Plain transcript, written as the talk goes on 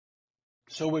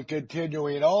So we're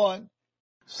continuing on.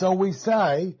 So we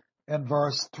say in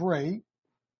verse 3,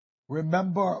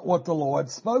 remember what the Lord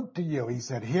spoke to you. He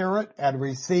said, hear it and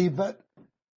receive it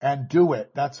and do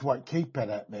it. That's what keeping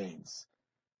it means.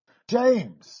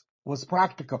 James was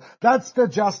practical. That's the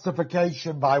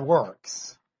justification by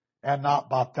works and not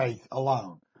by faith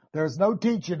alone. There's no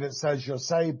teaching that says you're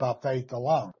saved by faith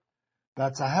alone.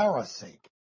 That's a heresy.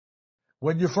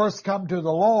 When you first come to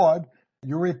the Lord,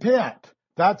 you repent.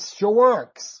 That's your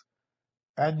works.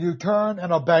 And you turn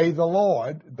and obey the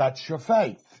Lord. That's your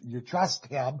faith. You trust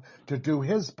Him to do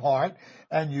His part,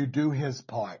 and you do His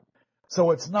part.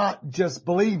 So it's not just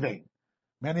believing.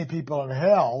 Many people in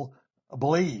hell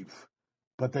believe,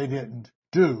 but they didn't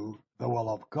do the will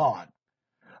of God.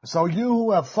 So you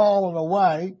who have fallen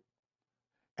away,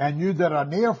 and you that are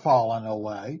near falling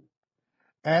away,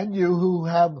 and you who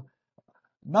have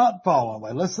not fallen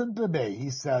away, listen to me.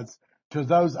 He says, to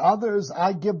those others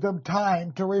I give them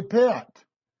time to repent.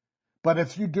 But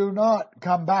if you do not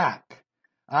come back,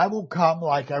 I will come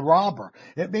like a robber.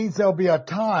 It means there'll be a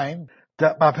time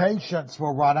that my patience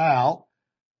will run out,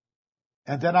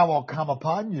 and then I will come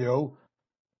upon you,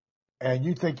 and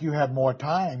you think you have more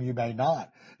time. You may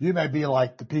not. You may be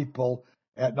like the people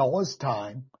at Noah's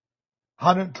time.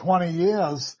 120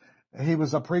 years, he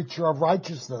was a preacher of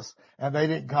righteousness, and they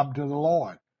didn't come to the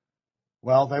Lord.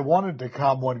 Well, they wanted to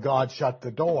come when God shut the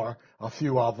door, a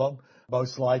few of them,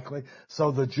 most likely.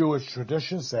 So the Jewish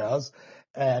tradition says,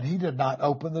 and he did not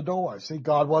open the door. See,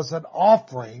 God wasn't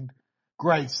offering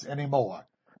grace anymore.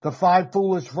 The 5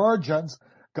 foolish virgins,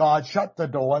 God shut the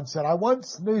door and said, I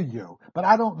once knew you, but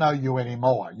I don't know you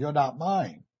anymore. You're not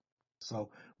mine. So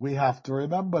we have to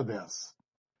remember this.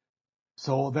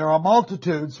 So there are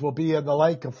multitudes will be in the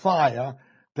lake of fire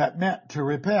that meant to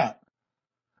repent.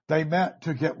 They meant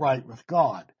to get right with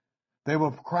God. They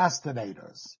were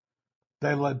procrastinators.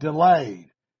 They were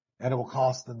delayed, and it will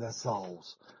cost them their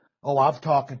souls. Oh, I've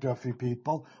talked to a few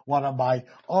people. One of my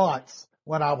aunts,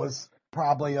 when I was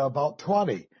probably about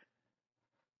 20,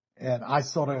 and I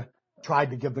sort of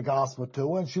tried to give the gospel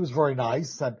to her, and she was very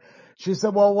nice. And she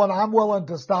said, well, when I'm willing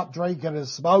to stop drinking and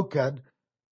smoking,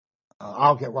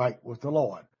 I'll get right with the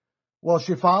Lord. Well,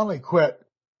 she finally quit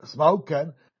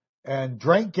smoking and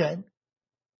drinking,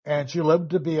 and she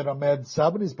lived to be in her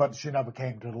mid-70s, but she never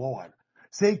came to the Lord.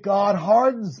 See, God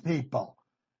hardens people.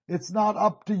 It's not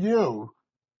up to you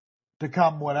to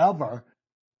come whenever.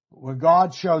 When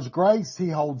God shows grace, He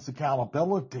holds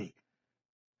accountability.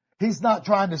 He's not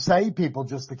trying to save people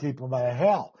just to keep them out of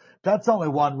hell. That's only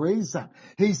one reason.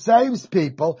 He saves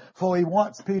people for He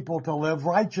wants people to live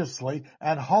righteously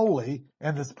and holy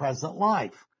in this present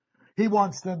life. He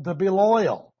wants them to be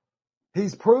loyal.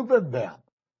 He's proven them.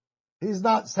 He's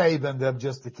not saving them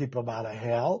just to keep them out of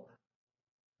hell.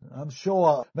 I'm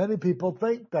sure many people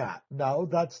think that. No,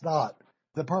 that's not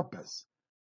the purpose.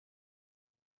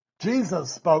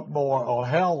 Jesus spoke more on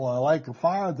hell and a lake of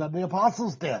fire than the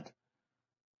apostles did.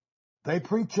 They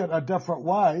preach it a different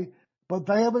way, but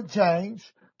they haven't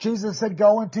changed. Jesus said,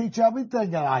 go and teach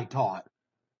everything that I taught.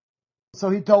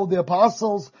 So He told the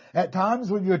apostles, at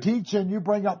times when you're teaching, you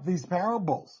bring up these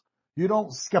parables. You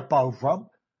don't skip over them.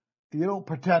 You don't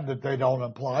pretend that they don't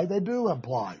imply. They do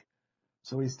imply.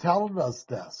 So He's telling us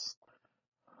this.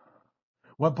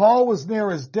 When Paul was near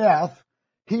his death,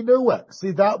 he knew it.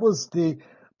 See, that was the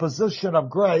position of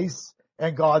grace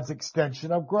and God's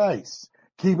extension of grace.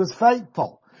 He was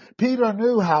faithful. Peter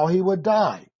knew how he would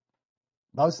die.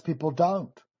 Most people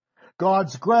don't.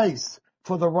 God's grace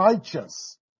for the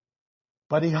righteous,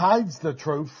 but He hides the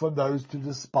truth from those who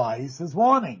despise His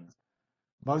warnings.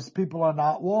 Most people are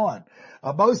not warned.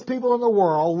 Most people in the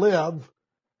world live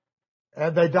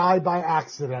and they die by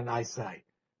accident, I say.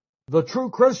 The true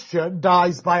Christian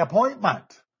dies by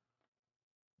appointment.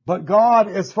 But God,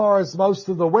 as far as most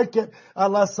of the wicked,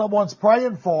 unless someone's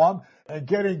praying for them and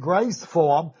getting grace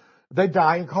for them, they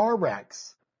die in car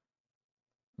wrecks.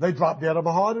 They drop dead of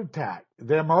a heart attack.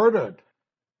 They're murdered.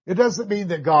 It doesn't mean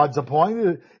that God's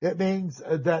appointed. It means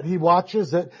that He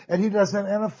watches it and He doesn't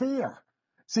interfere.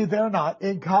 See, they're not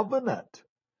in covenant.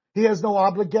 He has no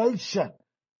obligation.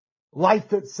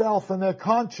 Life itself and their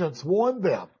conscience warn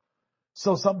them.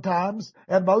 So sometimes,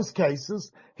 in most cases,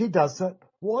 He doesn't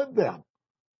warn them.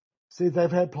 See,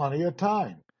 they've had plenty of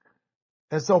time.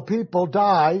 And so people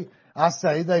die, I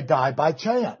say they die by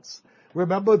chance.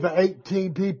 Remember the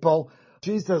 18 people,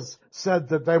 Jesus said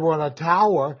that they were in a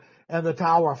tower and the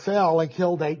tower fell and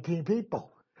killed 18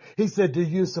 people. He said, do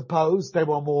you suppose they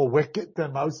were more wicked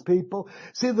than most people?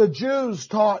 See, the Jews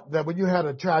taught that when you had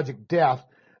a tragic death,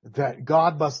 that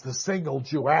God must have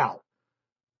singled you out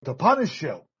to punish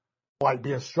you. like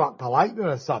being struck by lightning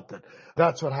or something.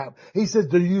 That's what happened. He says,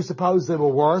 do you suppose they were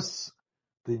worse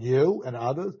than you and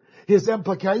others? His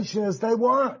implication is they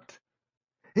weren't.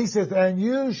 He says, and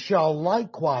you shall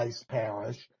likewise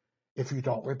perish if you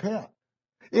don't repent.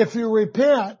 If you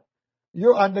repent,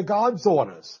 you're under God's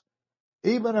orders.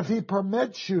 Even if he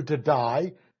permits you to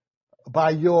die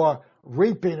by your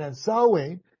reaping and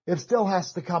sowing, it still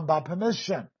has to come by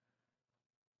permission.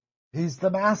 He's the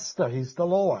master. He's the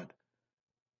Lord.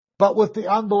 But with the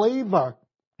unbeliever,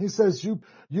 he says you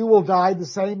will die the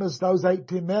same as those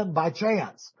 18 men by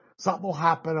chance. Something will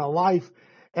happen in life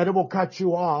and it will cut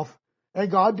you off. And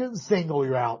God didn't single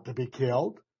you out to be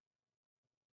killed.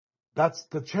 That's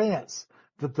the chance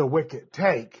that the wicked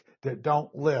take that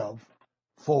don't live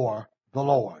for the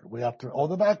Lord. We have to, or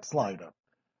the backslider.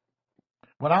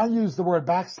 When I use the word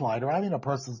backslider, I mean a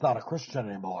person's not a Christian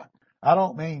anymore. I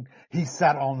don't mean he's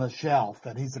sat on the shelf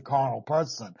and he's a carnal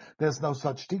person. There's no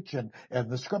such teaching in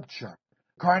the scripture.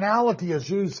 Carnality is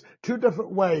used two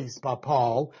different ways by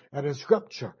Paul and in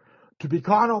scripture. To be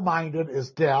carnal-minded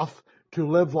is death. To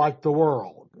live like the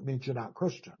world. It means you're not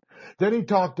Christian. Then he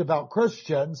talked about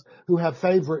Christians who have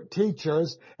favorite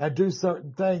teachers and do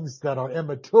certain things that are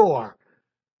immature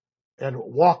and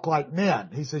walk like men.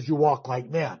 He says you walk like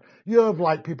men. You live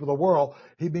like people of the world.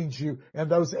 He means you, in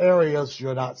those areas,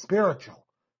 you're not spiritual.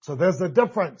 So there's a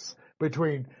difference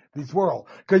between these worlds.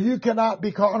 Because you cannot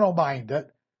be carnal-minded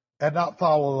and not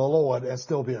follow the Lord and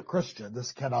still be a Christian.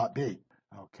 This cannot be.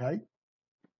 Okay?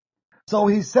 So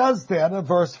he says then in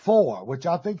verse 4, which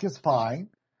I think is fine.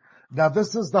 Now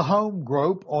this is the home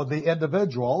group or the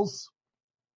individuals.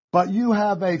 But you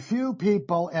have a few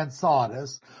people in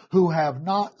Sardis who have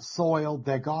not soiled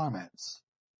their garments,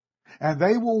 and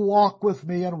they will walk with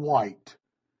me in white,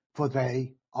 for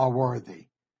they are worthy.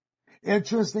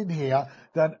 Interesting here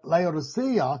that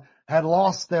Laodicea had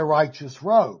lost their righteous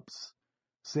robes.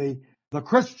 See, the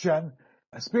Christian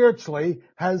spiritually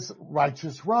has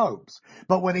righteous robes,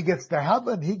 but when he gets to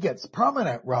heaven, he gets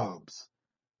permanent robes.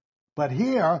 But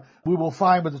here, we will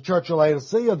find with the church of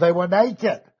Laodicea, they were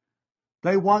naked.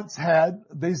 They once had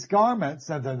these garments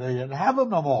and then they didn't have them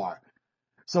no more.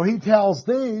 So he tells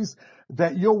these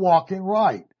that you're walking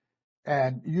right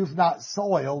and you've not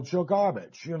soiled your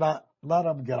garments. You're not let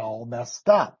them get all messed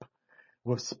up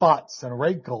with spots and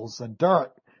wrinkles and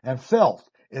dirt and filth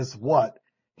is what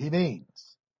he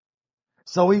means.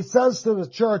 So he says to the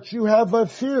church, you have a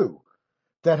few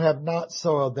that have not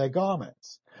soiled their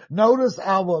garments. Notice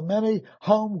our many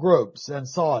home groups in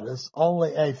Sardis,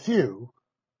 only a few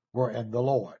were in the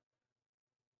Lord.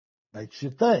 Makes you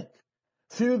think.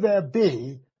 Few there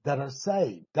be that are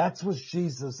saved. That was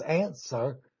Jesus'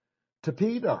 answer to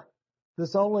Peter.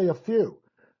 There's only a few.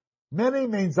 Many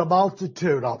means a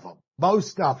multitude of them.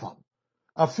 Most of them.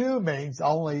 A few means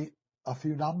only a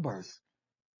few numbers.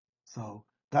 So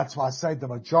that's why I say the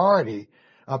majority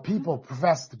of people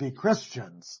profess to be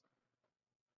Christians.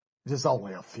 There's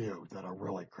only a few that are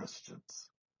really Christians.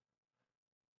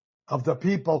 Of the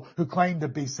people who claim to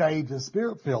be saved and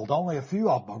spirit-filled, only a few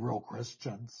of them are real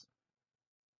Christians.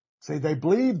 See, they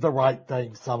believe the right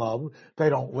things, some of them. They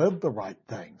don't live the right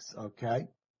things, okay?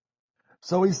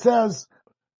 So he says,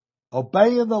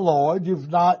 obey in the Lord. You've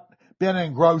not been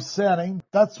in gross sinning.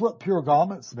 That's what pure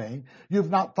garments mean. You've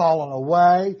not fallen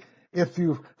away. If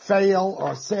you fail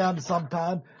or sin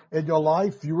sometime in your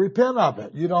life, you repent of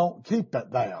it. You don't keep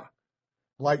it there.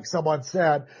 Like someone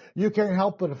said, you can't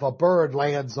help it if a bird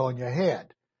lands on your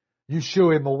head. You shoo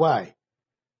him away.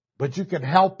 But you can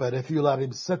help it if you let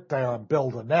him sit there and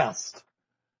build a nest.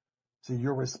 So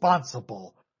you're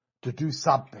responsible to do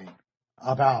something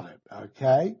about it,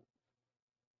 okay?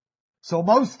 So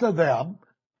most of them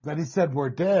that he said were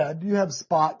dead, you have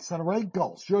spots and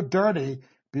wrinkles. You're dirty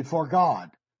before God.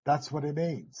 That's what it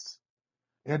means.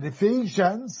 In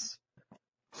Ephesians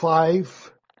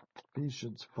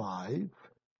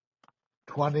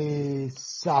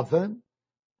 5:27,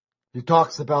 he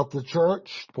talks about the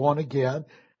church, born again,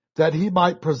 that he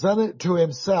might present it to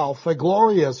himself a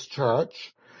glorious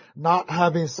church, not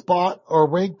having spot or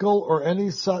wrinkle or any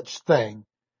such thing,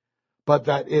 but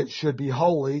that it should be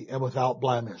holy and without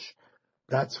blemish.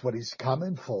 That's what he's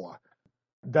coming for.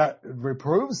 That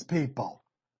reproves people.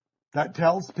 That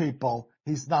tells people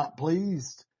he's not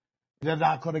pleased. They're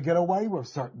not going to get away with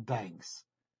certain things.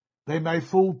 They may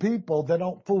fool people. They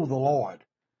don't fool the Lord.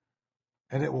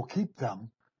 And it will keep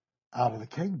them out of the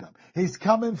kingdom. He's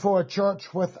coming for a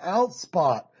church without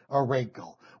spot or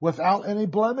wrinkle, without any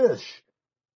blemish.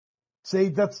 See,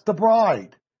 that's the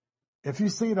bride. If you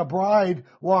seen a bride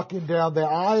walking down the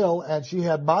aisle and she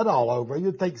had mud all over,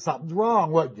 you'd think something's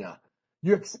wrong, wouldn't you?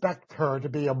 You expect her to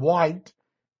be in white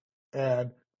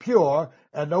and pure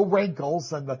and no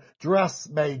wrinkles and the dress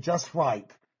made just right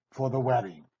for the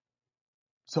wedding.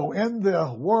 So in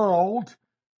the world,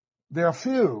 there are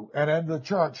few, and in the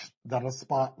church that are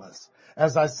spotless.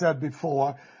 As I said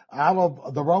before, out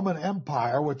of the Roman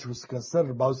Empire, which was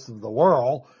considered most of the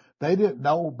world, they didn't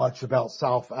know much about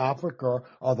South Africa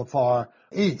or the Far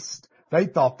East. They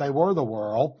thought they were the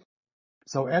world.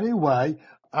 So anyway,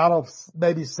 out of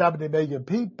maybe 70 million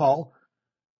people,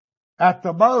 at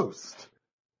the most,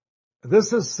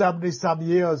 this is 70 some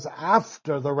years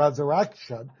after the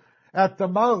resurrection, at the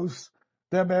most,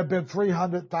 there may have been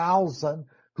 300,000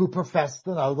 who professed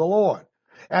to know the Lord.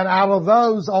 And out of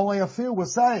those, only a few were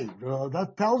saved.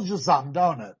 That tells you something,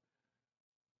 don't it?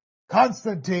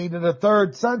 Constantine in the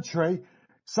 3rd century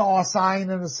saw a sign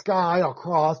in the sky, a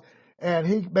cross, and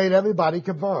he made everybody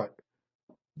convert.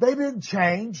 They didn't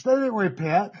change. They didn't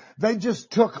repent. They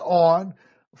just took on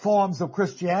forms of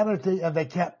Christianity and they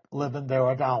kept living their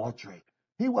idolatry.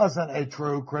 He wasn't a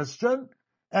true Christian,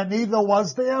 and neither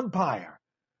was the empire.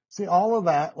 See, all of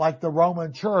that, like the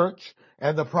Roman Church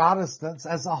and the Protestants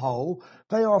as a whole,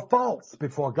 they are false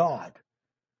before God.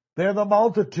 They're the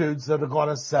multitudes that are going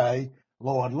to say,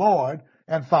 Lord, Lord,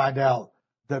 and find out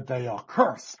that they are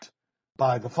cursed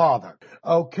by the Father.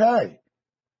 Okay.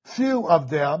 Few of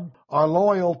them are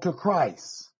loyal to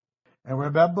Christ. And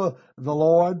remember, the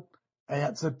Lord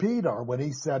answered Peter when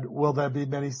he said, will there be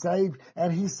many saved?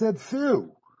 And he said,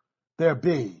 few there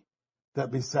be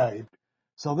that be saved.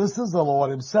 So this is the Lord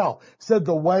himself. He said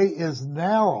the way is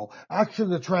narrow.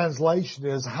 Actually, the translation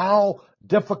is how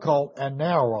difficult and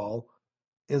narrow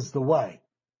is the way,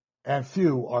 and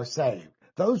few are saved.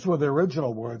 Those were the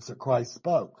original words that Christ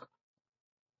spoke.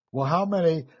 Well, how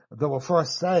many that were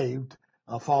first saved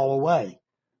fall away?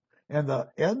 In the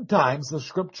end times, the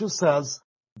scripture says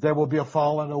there will be a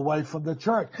falling away from the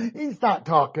church. He's not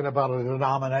talking about a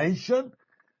denomination.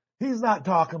 He's not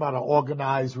talking about an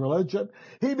organized religion.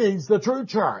 He means the true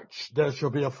church. There shall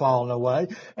be a falling away,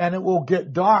 and it will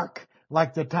get dark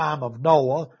like the time of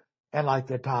Noah and like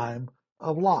the time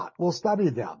of Lot. We'll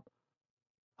study them.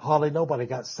 Hardly nobody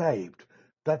got saved.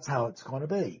 That's how it's going to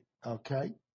be,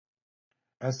 okay?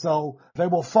 And so they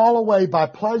will fall away by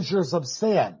pleasures of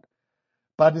sin,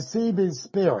 by deceiving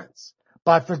spirits,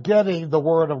 by forgetting the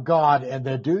word of God and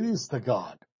their duties to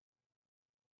God.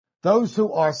 Those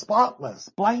who are spotless,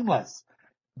 blameless,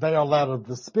 they are led of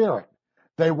the Spirit.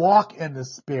 They walk in the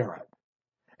Spirit.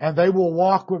 And they will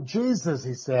walk with Jesus,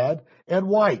 he said, in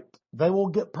white. They will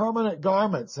get permanent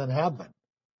garments in heaven.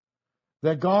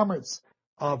 Their garments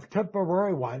of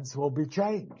temporary ones will be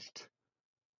changed.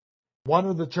 One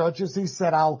of the churches, he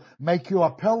said, I'll make you a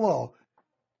pillow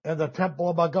in the temple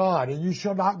of my God, and you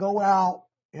shall not go out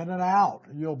in and out.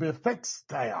 You'll be fixed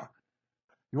there.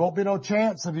 You won't be no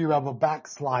chance of you ever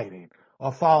backsliding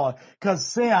or falling, because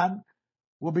sin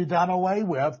will be done away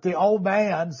with. The old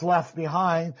man's left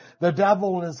behind. The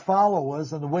devil and his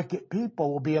followers and the wicked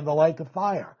people will be in the lake of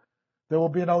fire. There will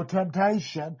be no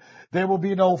temptation. There will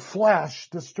be no flesh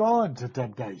destroying to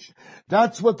temptation.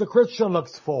 That's what the Christian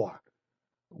looks for.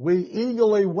 We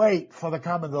eagerly wait for the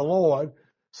coming of the Lord,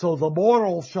 so the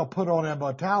mortal shall put on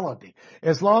immortality.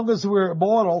 As long as we're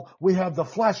immortal, we have the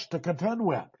flesh to contend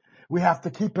with. We have to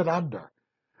keep it under.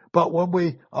 But when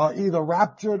we are either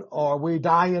raptured or we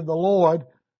die in the Lord,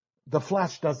 the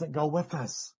flesh doesn't go with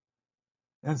us.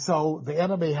 And so the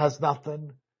enemy has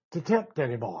nothing to tempt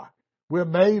anymore. We're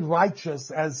made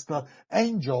righteous as the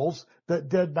angels that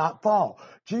did not fall.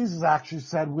 Jesus actually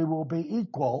said we will be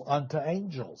equal unto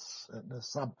angels. And there's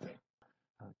something.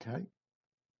 Okay.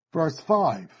 Verse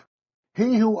 5.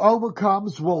 He who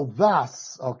overcomes will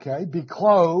thus, be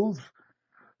clothed,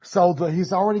 so that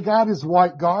he's already got his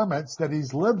white garments that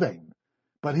he's living,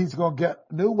 but he's going to get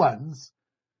new ones.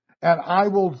 And I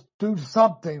will do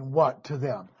something, what, to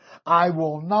them? I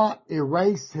will not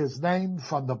erase his name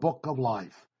from the book of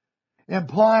life.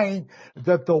 Implying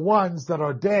that the ones that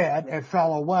are dead and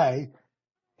fell away,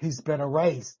 he's been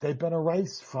erased. They've been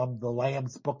erased from the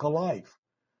Lamb's book of life.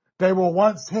 They were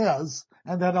once his,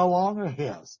 and they're no longer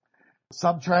his.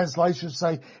 Some translations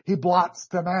say he blots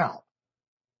them out.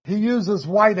 He uses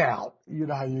whiteout. You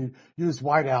know how you use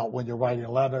whiteout when you're writing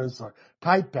letters or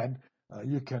typing.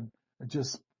 You can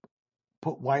just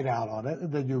put whiteout on it,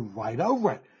 and then you write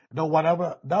over it. No one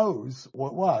ever knows what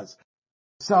it was.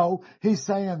 So he's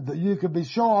saying that you can be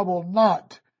sure I will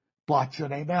not blot your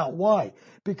name out. Why?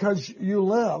 Because you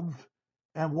live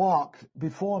and walk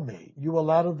before me. You were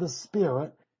led of the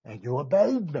Spirit, and you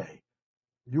obeyed me.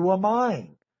 You were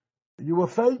mine. You were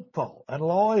faithful and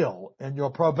loyal in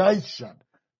your probation.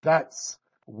 That's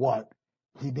what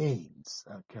he means.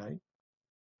 Okay.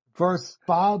 Verse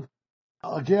 5.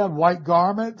 Again, white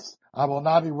garments, I will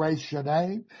not erase your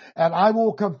name, and I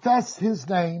will confess his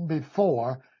name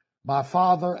before my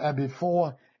Father and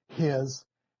before his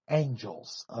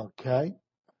angels. Okay?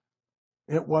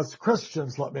 It was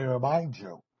Christians, let me remind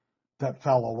you, that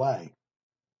fell away.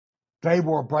 They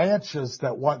were branches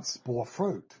that once bore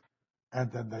fruit,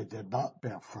 and then they did not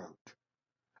bear fruit.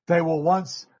 They were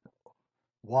once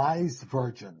wise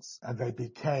virgins, and they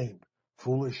became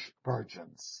foolish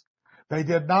virgins. They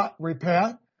did not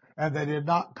repent, and they did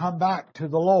not come back to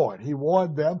the Lord. He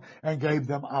warned them and gave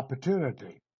them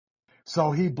opportunity.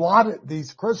 So he blotted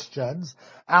these Christians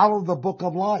out of the book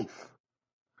of life.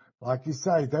 Like you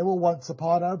say, they were once a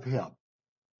part of him.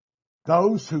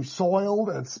 Those who soiled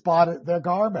and spotted their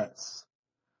garments.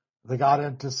 They got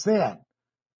into sin,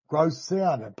 gross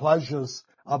sin and pleasures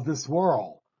of this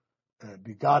world. And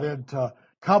you got into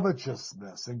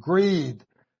covetousness and greed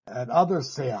and other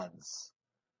sins.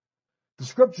 The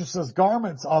scripture says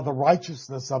garments are the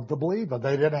righteousness of the believer.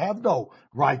 They didn't have no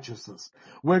righteousness.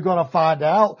 We're going to find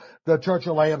out the church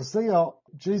of Laodicea,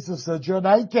 Jesus said, you're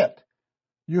naked.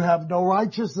 You have no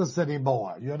righteousness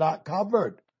anymore. You're not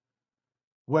covered.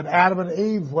 When Adam and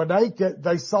Eve were naked,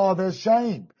 they saw their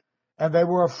shame and they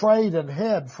were afraid and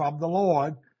hid from the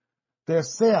Lord. Their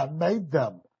sin made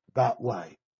them that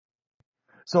way.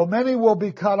 So many will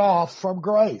be cut off from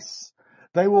grace.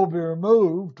 They will be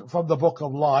removed from the book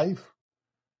of life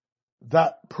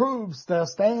that proves their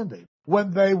standing.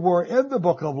 When they were in the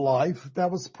book of life,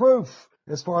 that was proof.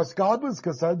 As far as God was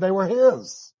concerned, they were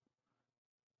his.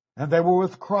 And they were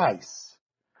with Christ.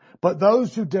 But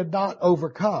those who did not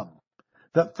overcome,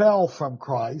 that fell from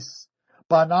Christ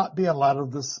by not being led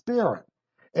of the Spirit,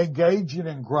 engaging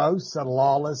in gross and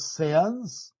lawless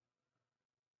sins,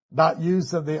 not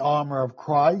using the armor of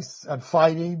Christ, and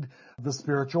fighting the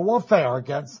spiritual warfare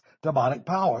against demonic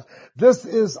powers. This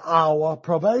is our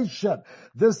probation.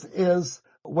 This is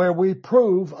where we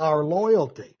prove our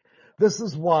loyalty. This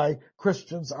is why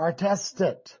Christians are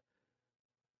tested.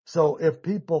 So if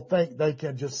people think they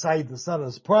can just say the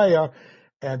sinner's prayer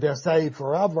and they're saved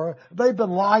forever, they've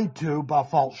been lied to by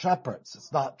false shepherds.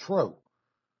 It's not true.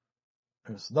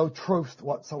 There's no truth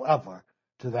whatsoever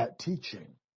to that teaching.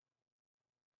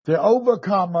 The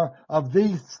overcomer of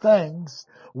these things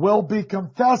will be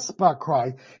confessed by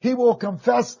Christ. He will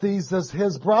confess these as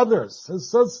his brothers, his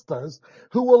sisters.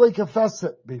 Who will he confess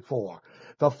it before?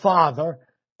 The Father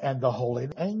and the holy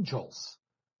angels.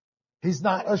 He's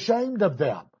not ashamed of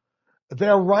them.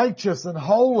 They're righteous and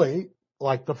holy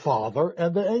like the Father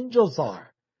and the angels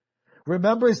are.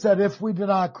 Remember, he said, if we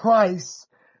deny Christ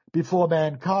before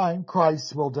mankind,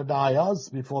 Christ will deny us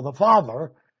before the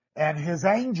Father and his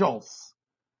angels.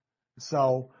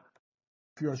 So,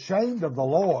 if you're ashamed of the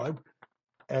Lord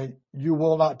and you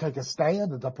will not take a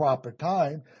stand at the proper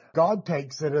time, God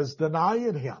takes it as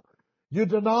denying him. You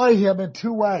deny him in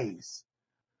two ways.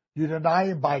 You deny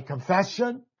him by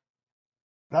confession.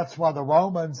 That's why the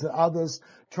Romans and others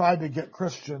tried to get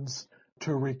Christians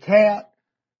to recant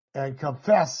and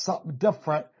confess something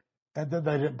different, and then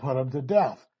they didn't put them to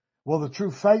death. Well, the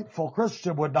true faithful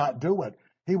Christian would not do it.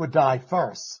 He would die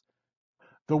first.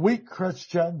 The weak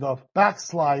Christian, the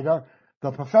backslider,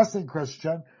 the professing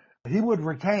Christian, he would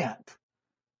recant.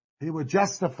 He would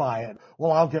justify it.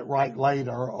 Well, I'll get right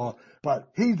later. But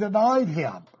he denied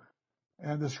him.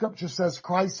 And the scripture says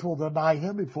Christ will deny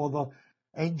him before the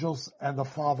angels and the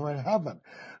Father in heaven.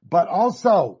 But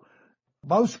also,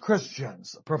 most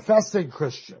Christians, professing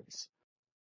Christians,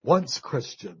 once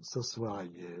Christians, that's what I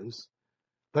use,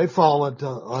 they fall into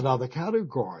another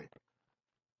category.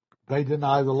 They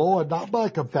deny the Lord, not by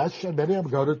confession. Many of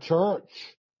them go to church.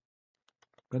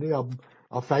 Many of them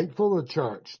are faithful to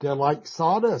church. They're like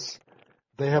Sardis.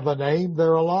 They have a name,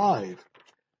 they're alive.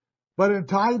 But in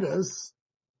Titus,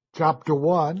 chapter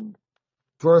 1,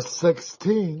 verse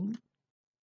 16,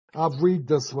 I've read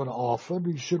this one often.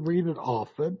 You should read it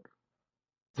often.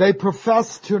 They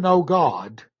profess to know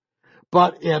God,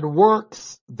 but in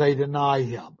works they deny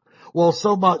him. Well,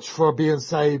 so much for being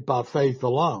saved by faith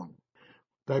alone.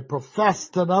 They profess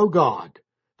to know God.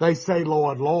 They say,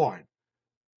 Lord, Lord.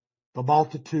 The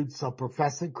multitudes of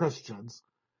professing Christians.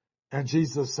 And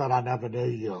Jesus said, I never knew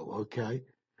you, okay?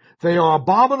 They are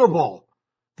abominable.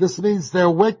 This means they're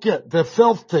wicked. They're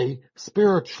filthy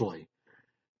spiritually.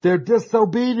 They're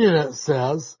disobedient, it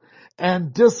says,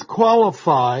 and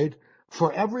disqualified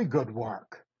for every good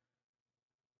work.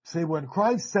 See, when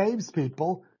Christ saves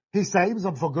people, he saves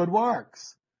them for good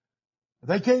works.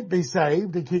 They can't be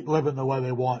saved and keep living the way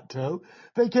they want to.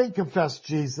 They can't confess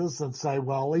Jesus and say,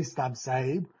 well, at least I'm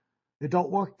saved. It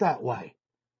don't work that way.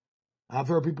 I've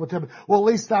heard people tell me, well,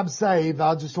 at least I'm saved.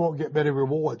 I just won't get many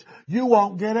rewards. You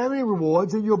won't get any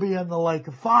rewards and you'll be in the lake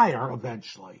of fire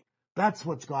eventually. That's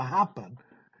what's going to happen.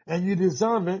 And you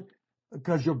deserve it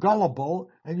because you're gullible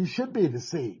and you should be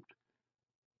deceived.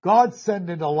 God's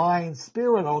sending a lying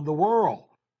spirit on the world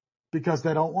because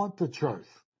they don't want the truth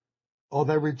or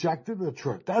they rejected the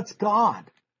truth. That's God.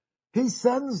 He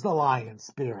sends the lying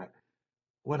spirit.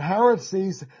 When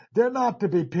heresies, they're not to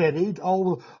be pitied.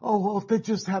 Oh, if they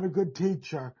just had a good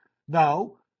teacher.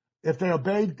 No. If they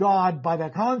obeyed God by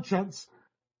their conscience,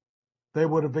 they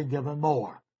would have been given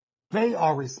more. They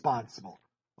are responsible.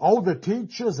 Oh, the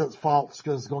teachers at fault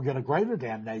is going to get a greater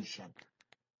damnation.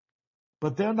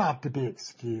 But they're not to be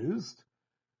excused.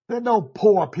 There are no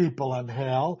poor people in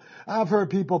hell. I've heard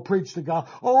people preach to God,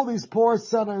 oh, these poor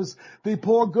sinners, the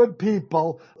poor good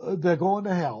people, they're going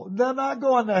to hell. They're not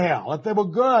going to hell. If they were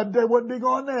good, they wouldn't be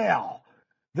going to hell.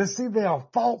 There are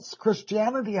false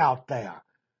Christianity out there.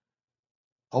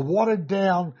 A watered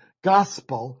down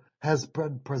gospel has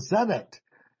been presented,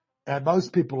 and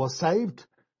most people are saved,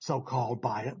 so-called,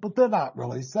 by it, but they're not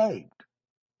really saved.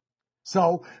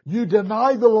 So you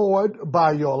deny the Lord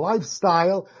by your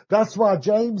lifestyle. That's why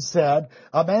James said,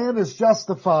 a man is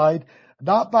justified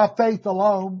not by faith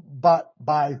alone, but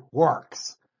by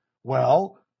works.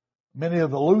 Well, many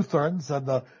of the Lutherans and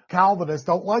the Calvinists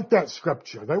don't like that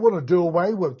scripture. They want to do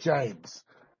away with James.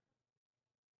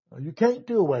 You can't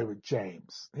do away with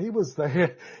James. He was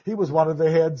one of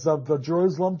the heads of the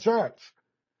Jerusalem church.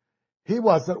 He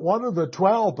wasn't one of the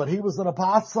 12, but he was an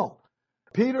apostle.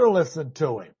 Peter listened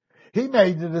to him. He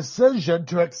made the decision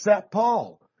to accept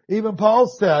Paul. Even Paul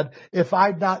said, if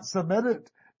I'd not submitted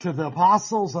to the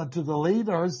apostles and to the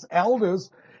leaders, elders,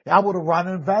 I would have run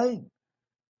in vain.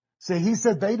 See, he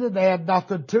said they didn't add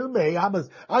nothing to me.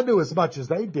 I knew as much as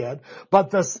they did. But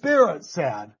the Spirit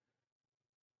said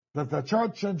that the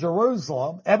church in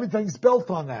Jerusalem, everything's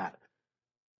built on that.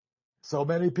 So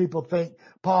many people think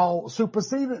Paul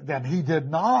superseded them. He did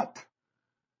not.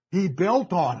 He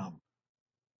built on them.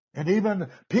 And even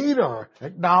Peter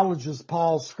acknowledges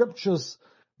Paul's scriptures,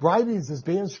 writings as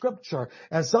being scripture.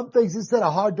 And some things he said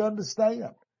are hard to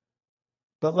understand.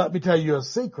 But let me tell you a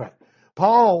secret.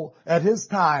 Paul, at his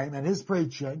time and his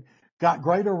preaching, got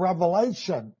greater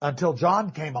revelation until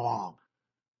John came along.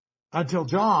 Until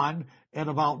John, in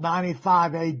about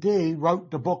 95 AD,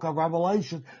 wrote the book of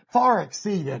Revelation, far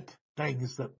exceeded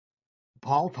things that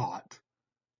Paul taught.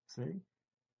 See?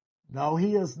 No,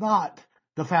 he is not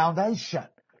the foundation.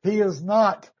 He is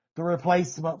not the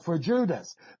replacement for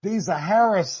Judas. These are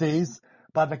heresies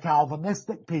by the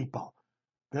Calvinistic people.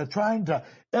 They're trying to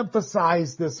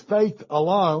emphasize this faith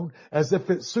alone as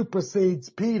if it supersedes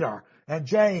Peter and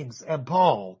James and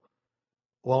Paul.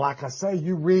 Well, like I say,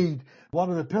 you read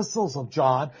one of the epistles of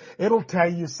John, it'll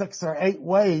tell you 6 or 8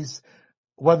 ways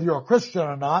whether you're a Christian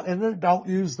or not, and it don't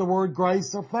use the word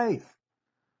grace or faith.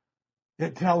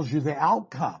 It tells you the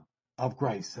outcome of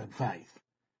grace and faith.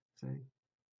 See?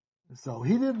 So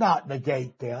he did not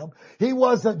negate them. He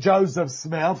wasn't Joseph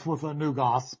Smith with a new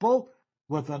gospel,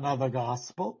 with another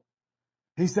gospel.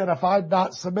 He said, if I'd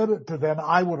not submitted to them,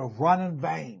 I would have run in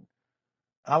vain.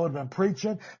 I would have been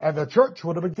preaching, and the church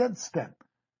would have been against him.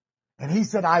 And he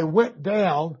said, I went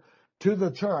down to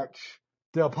the church,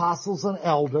 the apostles and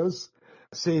elders.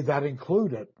 See, that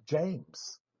included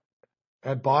James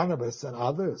and Barnabas and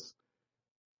others.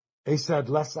 He said,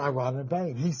 lest I run in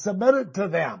vain. He submitted to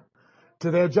them,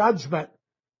 to their judgment.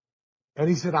 And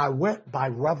he said, I went by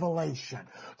revelation.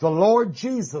 The Lord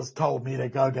Jesus told me to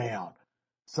go down.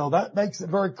 So that makes it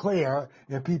very clear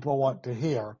if people want to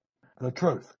hear the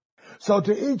truth. So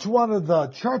to each one of the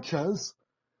churches,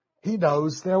 he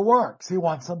knows their works. He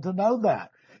wants them to know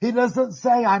that. He doesn't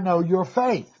say, I know your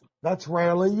faith. That's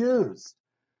rarely used.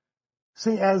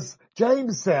 See, as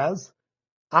James says,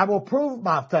 I will prove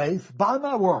my faith by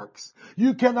my works.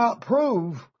 You cannot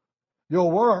prove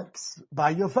your works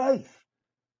by your faith,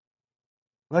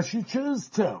 unless you choose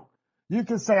to. You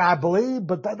can say, I believe,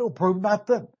 but that don't prove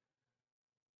nothing.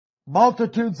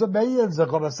 Multitudes of millions are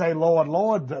going to say, Lord,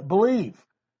 Lord, that believe.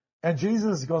 And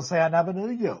Jesus is going to say, I never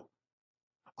knew you.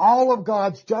 All of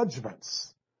God's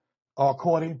judgments are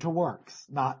according to works,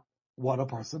 not what a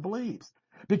person believes.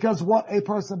 Because what a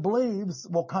person believes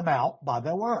will come out by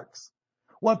their works.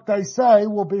 What they say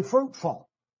will be fruitful.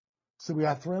 So we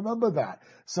have to remember that.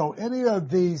 So any of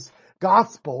these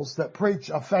gospels that preach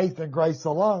of faith and grace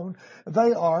alone,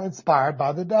 they are inspired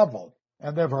by the devil,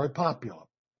 and they're very popular.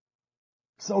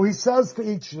 So he says to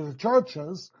each of the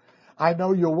churches, I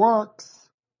know your works,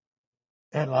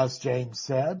 and as James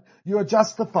said, you are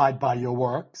justified by your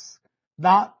works,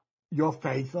 not your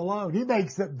faith alone. He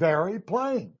makes it very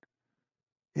plain.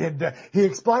 And he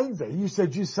explains it. You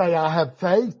say, I have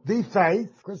faith, the faith,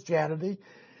 Christianity.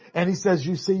 And he says,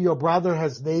 you see your brother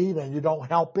has need and you don't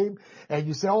help him. And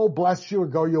you say, oh, bless you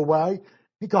and go your way.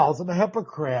 He calls him a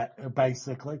hypocrite,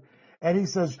 basically. And he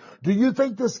says, do you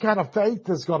think this kind of faith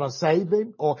is going to save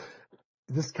him? Or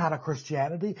this kind of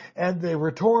Christianity? And the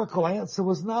rhetorical answer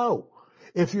was no.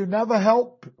 If you never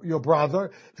help your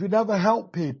brother, if you never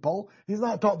help people, he's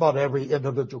not talking about every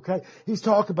individual case. He's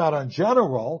talking about in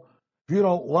general, if you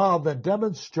don't love and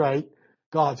demonstrate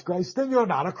God's grace, then you're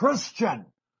not a Christian.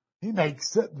 He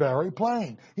makes it very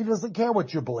plain. He doesn't care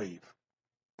what you believe.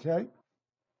 Okay?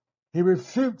 He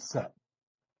refutes it.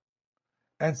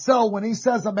 And so when he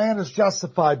says a man is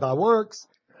justified by works,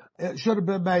 it should have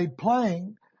been made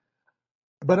plain,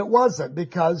 but it wasn't,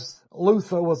 because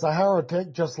Luther was a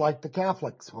heretic just like the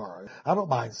Catholics were. I don't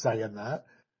mind saying that.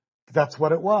 That's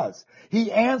what it was.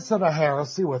 He answered a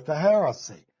heresy with a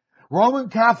heresy. Roman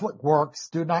Catholic works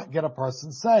do not get a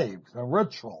person saved, a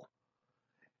ritual.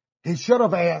 He should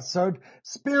have answered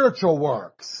spiritual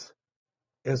works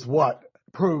is what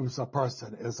proves a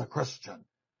person is a Christian.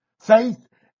 Faith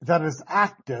that is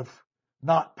active,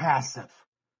 not passive.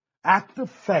 Active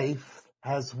faith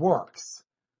has works.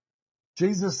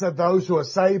 Jesus said those who are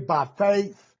saved by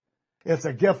faith, it's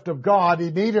a gift of God.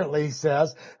 Immediately he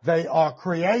says they are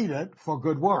created for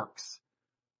good works.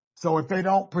 So if they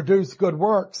don't produce good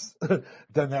works,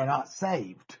 then they're not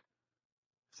saved.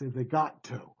 See, they got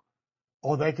to.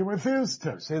 Or they can refuse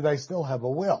to. See, they still have a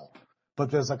will.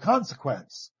 But there's a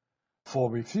consequence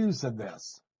for refusing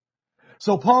this.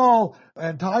 So Paul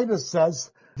and Titus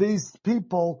says these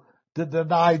people that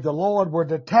denied the Lord were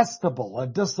detestable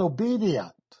and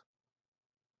disobedient.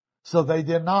 So they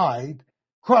denied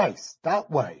Christ that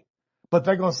way. But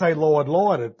they're going to say, Lord,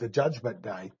 Lord, at the judgment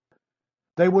day.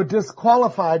 They were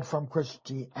disqualified from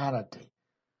Christianity.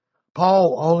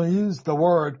 Paul only used the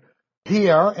word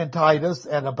here in Titus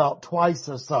and about twice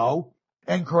or so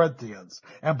in Corinthians.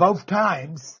 And both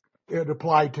times it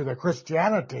applied to the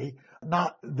Christianity,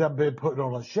 not them being put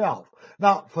on a shelf,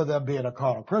 not for them being a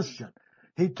carnal Christian.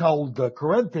 He told the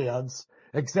Corinthians,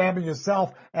 examine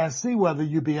yourself and see whether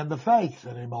you be in the faith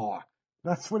anymore.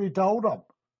 That's what he told them.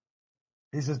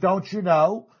 He says, don't you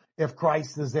know if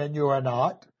Christ is in you or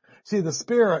not? See, the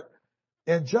Spirit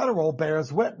in general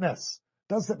bears witness.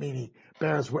 Doesn't mean he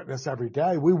bears witness every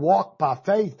day. We walk by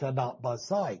faith and not by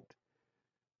sight.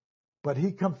 But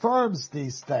he confirms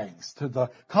these things to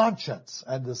the conscience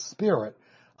and the spirit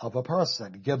of a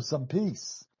person, gives them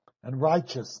peace and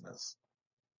righteousness.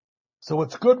 So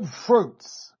it's good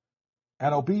fruits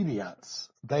and obedience.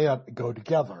 They go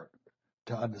together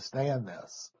to understand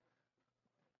this.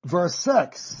 Verse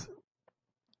 6,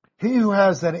 he who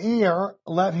has an ear,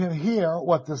 let him hear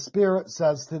what the Spirit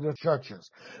says to the churches.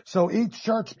 So each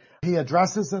church, he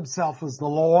addresses himself as the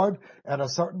Lord in a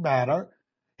certain manner.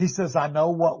 He says, I know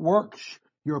what works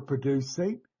you're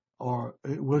producing, or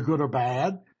we're good or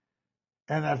bad.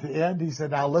 And at the end, he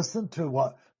said, now listen to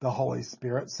what the Holy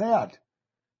Spirit said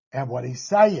and what he's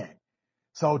saying.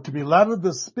 So to be led of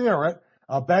the Spirit,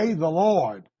 obey the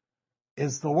Lord,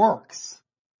 is the works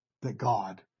that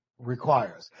God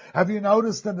requires. Have you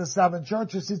noticed in the 7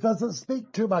 churches, he doesn't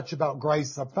speak too much about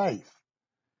grace of faith.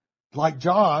 Like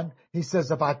John, he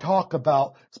says, if I talk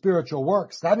about spiritual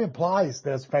works, that implies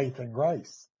there's faith and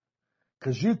grace.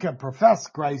 Because you can profess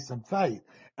grace and faith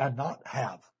and not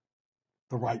have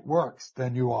the right works.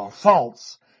 Then you are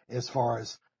false as far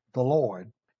as the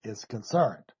Lord is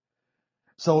concerned.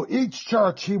 So each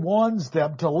church, he warns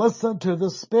them to listen to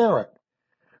the Spirit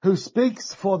who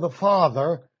speaks for the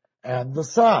Father and the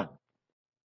Son.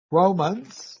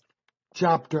 Romans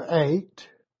chapter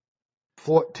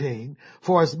 8:14.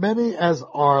 For as many as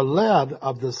are led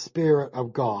of the Spirit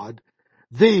of God,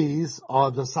 these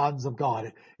are the sons of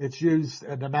God. It's used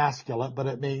in the masculine, but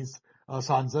it means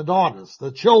sons and daughters,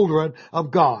 the children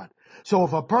of God. So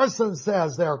if a person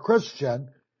says they're a Christian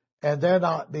and they're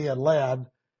not being led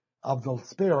of the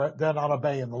Spirit, they're not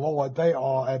obeying the Lord, they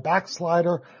are a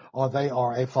backslider or they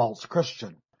are a false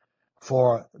Christian.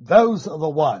 For those are the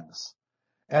ones.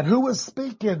 And who is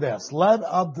speaking this? Led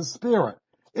of the Spirit.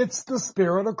 It's the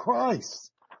Spirit of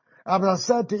Christ. As I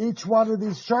said, to each one of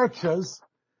these churches,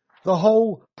 the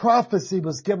whole prophecy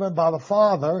was given by the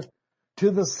Father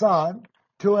to the Son,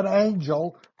 to an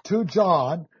angel, to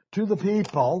John, to the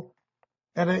people.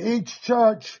 And in each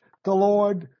church, the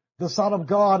Lord, the Son of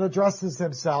God, addresses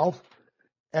himself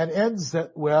and ends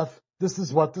it with, this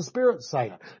is what the Spirit's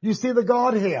saying. You see, the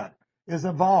Godhead is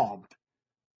involved.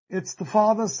 It's the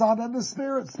Father, Son, and the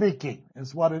Spirit speaking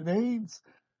is what it means.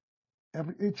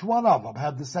 Each one of them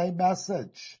had the same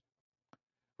message.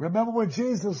 Remember when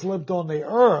Jesus lived on the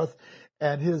earth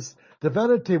and his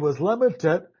divinity was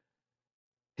limited,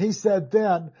 he said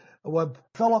then, when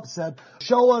Philip said,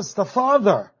 show us the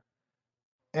Father.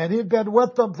 And he'd been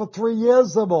with them for 3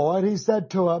 years or more, and he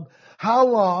said to him, how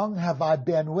long have I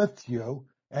been with you,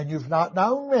 and you've not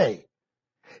known me?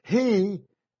 He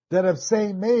that have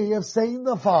seen me have seen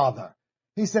the Father.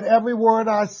 He said, every word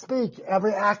I speak,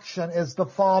 every action is the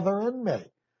Father in me.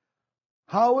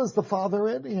 How is the Father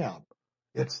in him?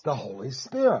 It's the Holy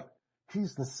Spirit.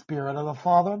 He's the Spirit of the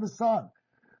Father and the Son.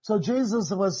 So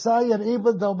Jesus was saying,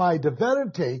 even though my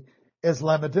divinity is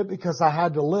limited because I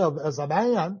had to live as a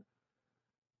man,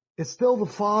 it's still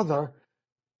the Father.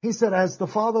 He said, as the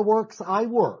Father works, I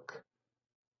work.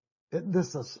 Isn't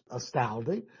this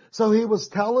astounding? So he was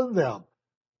telling them,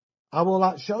 I will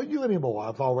not show you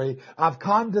anymore. I've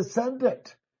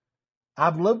condescended.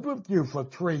 I've lived with you for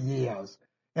 3 years.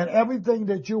 And everything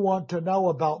that you want to know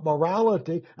about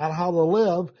morality and how to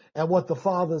live and what the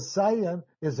Father's saying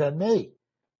is in me.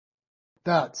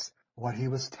 That's what he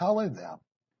was telling them.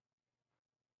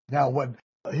 Now, when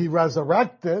he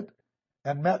resurrected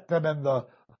and met them in the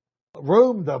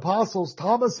room, the apostles,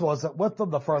 Thomas wasn't with them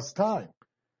the first time.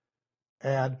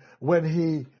 And when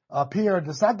he appeared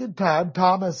the second time,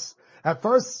 Thomas, at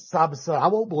first, Thomas said, I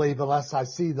won't believe unless I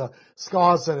see the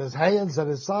scars in his hands and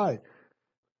his side.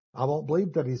 I won't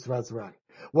believe that he's resurrected.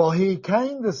 Well, he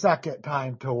came the second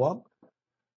time to him,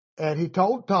 and he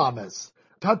told Thomas,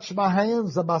 touch my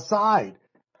hands and my side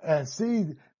and see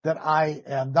that I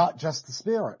am not just the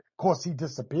Spirit. Of course, he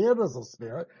disappeared as a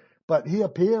spirit, but he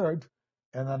appeared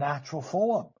in the natural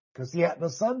form because he hadn't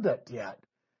ascended yet.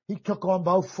 He took on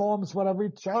both forms whenever he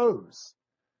chose.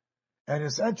 And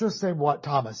it's interesting what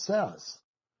Thomas says.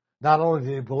 Not only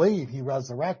did he believe, he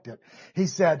resurrected. He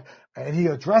said, and he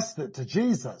addressed it to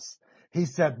Jesus. He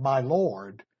said, my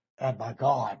Lord and my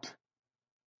God.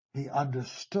 He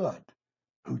understood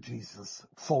who Jesus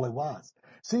fully was.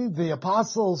 See, the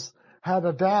apostles had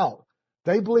a doubt.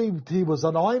 They believed he was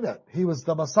anointed. He was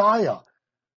the Messiah.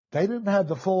 They didn't have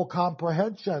the full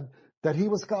comprehension that he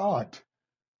was God,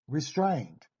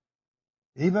 restrained.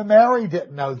 Even Mary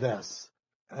didn't know this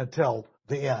until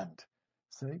the end.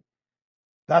 See?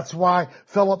 That's why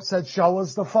Philip said, show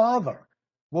us the Father.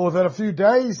 Well, within a few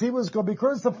days, he was going to be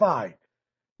crucified.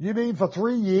 You mean for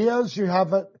 3 years you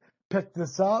haven't picked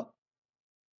this up?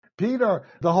 Peter,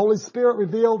 the Holy Spirit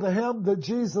revealed to him that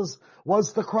Jesus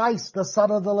was the Christ, the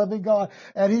Son of the living God.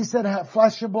 And he said,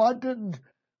 flesh and blood didn't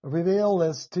reveal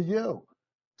this to you.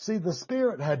 See, the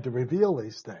Spirit had to reveal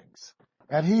these things.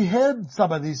 And he hid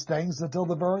some of these things until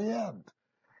the very end.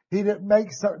 He didn't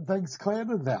make certain things clear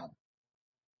to them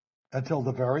until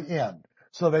the very end,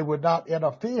 so they would not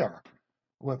interfere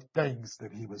with things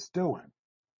that he was doing.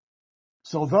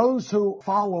 So those who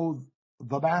follow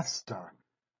the Master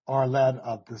are led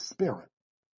of the Spirit.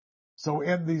 So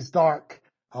in these dark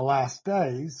last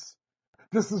days,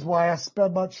 this is why I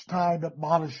spend much time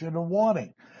admonishing and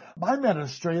warning. My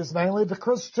ministry is mainly to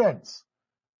Christians.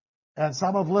 And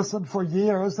some have listened for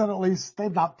years, and at least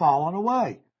they've not fallen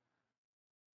away.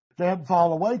 They haven't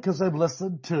fallen away because they've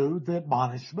listened to the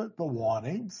admonishment, the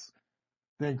warnings,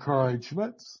 the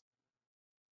encouragements,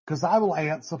 because I will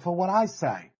answer for what I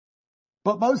say.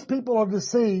 But most people are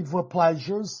deceived with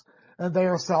pleasures, and they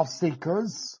are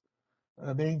self-seekers.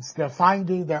 It means they're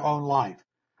finding their own life.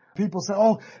 People say,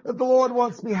 oh, if the Lord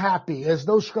wants me happy, there's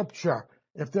no scripture.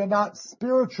 If they're not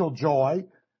spiritual joy,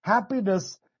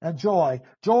 happiness and joy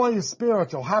is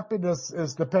spiritual. Happiness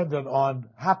is dependent on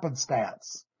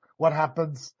happenstance, what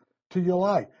happens to your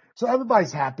life. So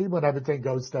everybody's happy when everything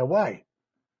goes their way.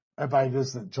 Everybody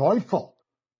isn't joyful.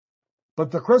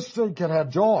 But the Christian can have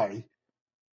joy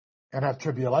and have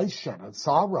tribulation and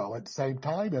sorrow at the same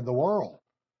time in the world.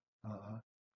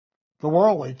 The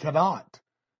worldly cannot.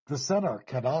 The sinner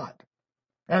cannot.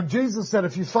 And Jesus said,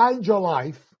 if you find your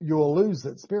life, you will lose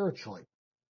it spiritually.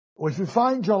 Well, if you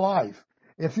find your life,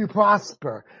 if you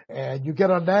prosper and you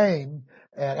get a name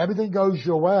and everything goes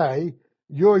your way,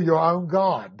 you're your own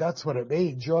God. That's what it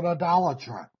means. You're an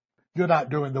idolater. You're not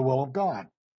doing the will of God.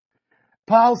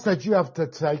 Paul said you have to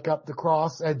take up the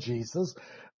cross and Jesus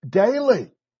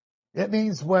daily. It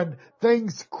means when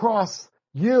things cross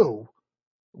you,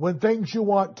 when things you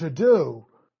want to do,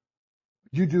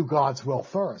 you do God's will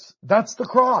first. That's the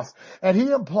cross. And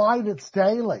he implied it's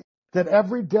daily, that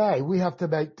every day we have to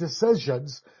make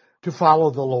decisions to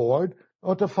follow the Lord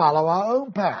or to follow our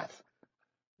own path.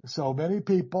 So many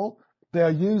people, they're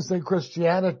using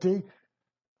Christianity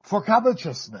for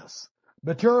covetousness,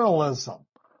 materialism,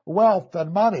 wealth,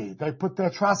 and money. They put their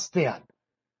trust in.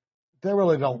 They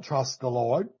really don't trust the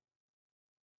Lord.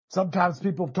 Sometimes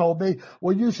people have told me,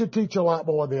 well, you should teach a lot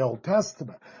more in the Old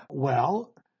Testament.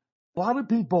 Well, A lot of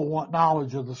people want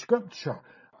knowledge of the scripture.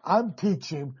 I'm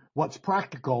teaching what's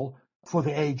practical for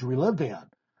the age we live in.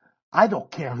 I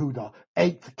don't care who the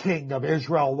 8th king of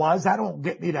Israel was. That don't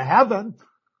get me to heaven.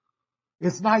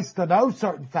 It's nice to know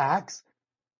certain facts.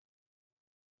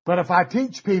 But if I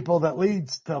teach people that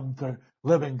leads them to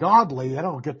living godly, they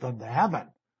don't get them to heaven.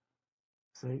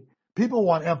 See? People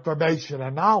want information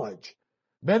and knowledge.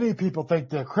 Many people think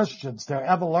they're Christians. They're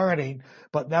ever learning,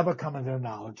 but never coming to the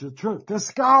knowledge of the truth. They're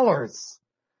scholars,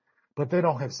 but they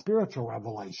don't have spiritual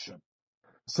revelation.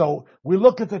 So we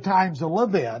look at the times we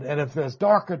live in, and if there's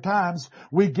darker times,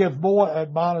 we give more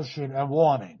admonishing and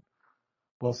warning.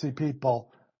 Well, see,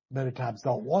 people many times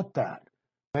don't want that.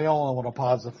 They only want a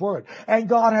positive word. And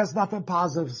God has nothing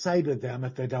positive to say to them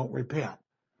if they don't repent.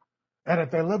 And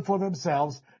if they live for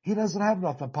themselves, He doesn't have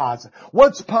nothing positive.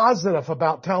 What's positive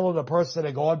about telling a person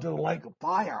they're going to the lake of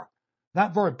fire?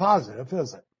 Not very positive,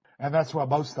 is it? And that's where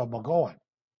most of them are going.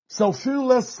 So few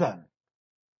listen,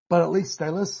 but at least they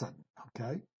listen,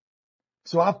 okay?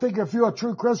 So I think if you're a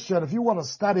true Christian, if you want to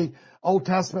study Old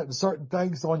Testament and certain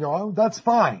things on your own, that's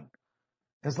fine.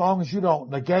 As long as you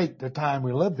don't negate the time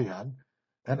we live in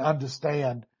and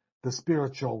understand the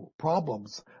spiritual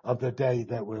problems of the day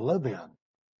that we live in.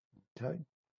 Okay?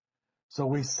 So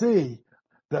we see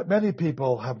that many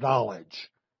people have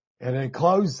knowledge. And in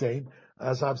closing,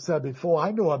 as I've said before,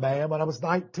 I knew a man when I was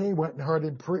 19, went and heard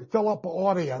him fill up an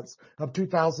audience of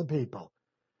 2,000 people.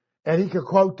 And he could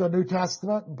quote the New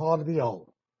Testament and part of the Old.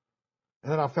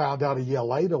 And then I found out a year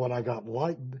later when I got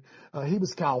enlightened, he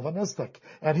was Calvinistic.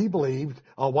 And he believed,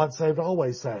 once saved,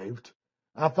 always saved.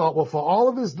 I thought, well, for all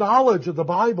of his knowledge of the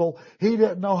Bible, he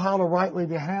didn't know how to rightly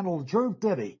handle the truth,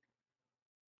 did he?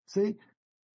 See?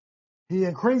 He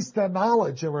increased their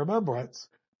knowledge and remembrance,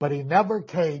 but he never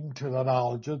came to the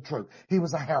knowledge of the truth. He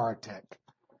was a heretic.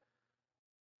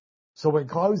 So in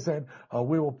closing,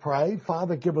 we will pray.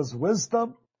 Father, give us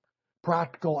wisdom,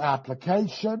 practical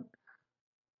application.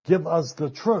 Give us the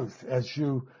truth. As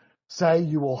you say,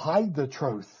 you will hide the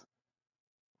truth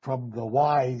from the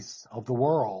wise of the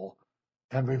world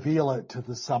and reveal it to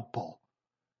the simple.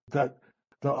 That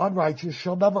the unrighteous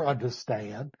shall never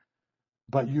understand,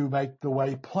 but you make the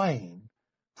way plain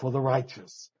for the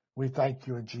righteous. We thank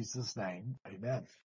you in Jesus' name. Amen.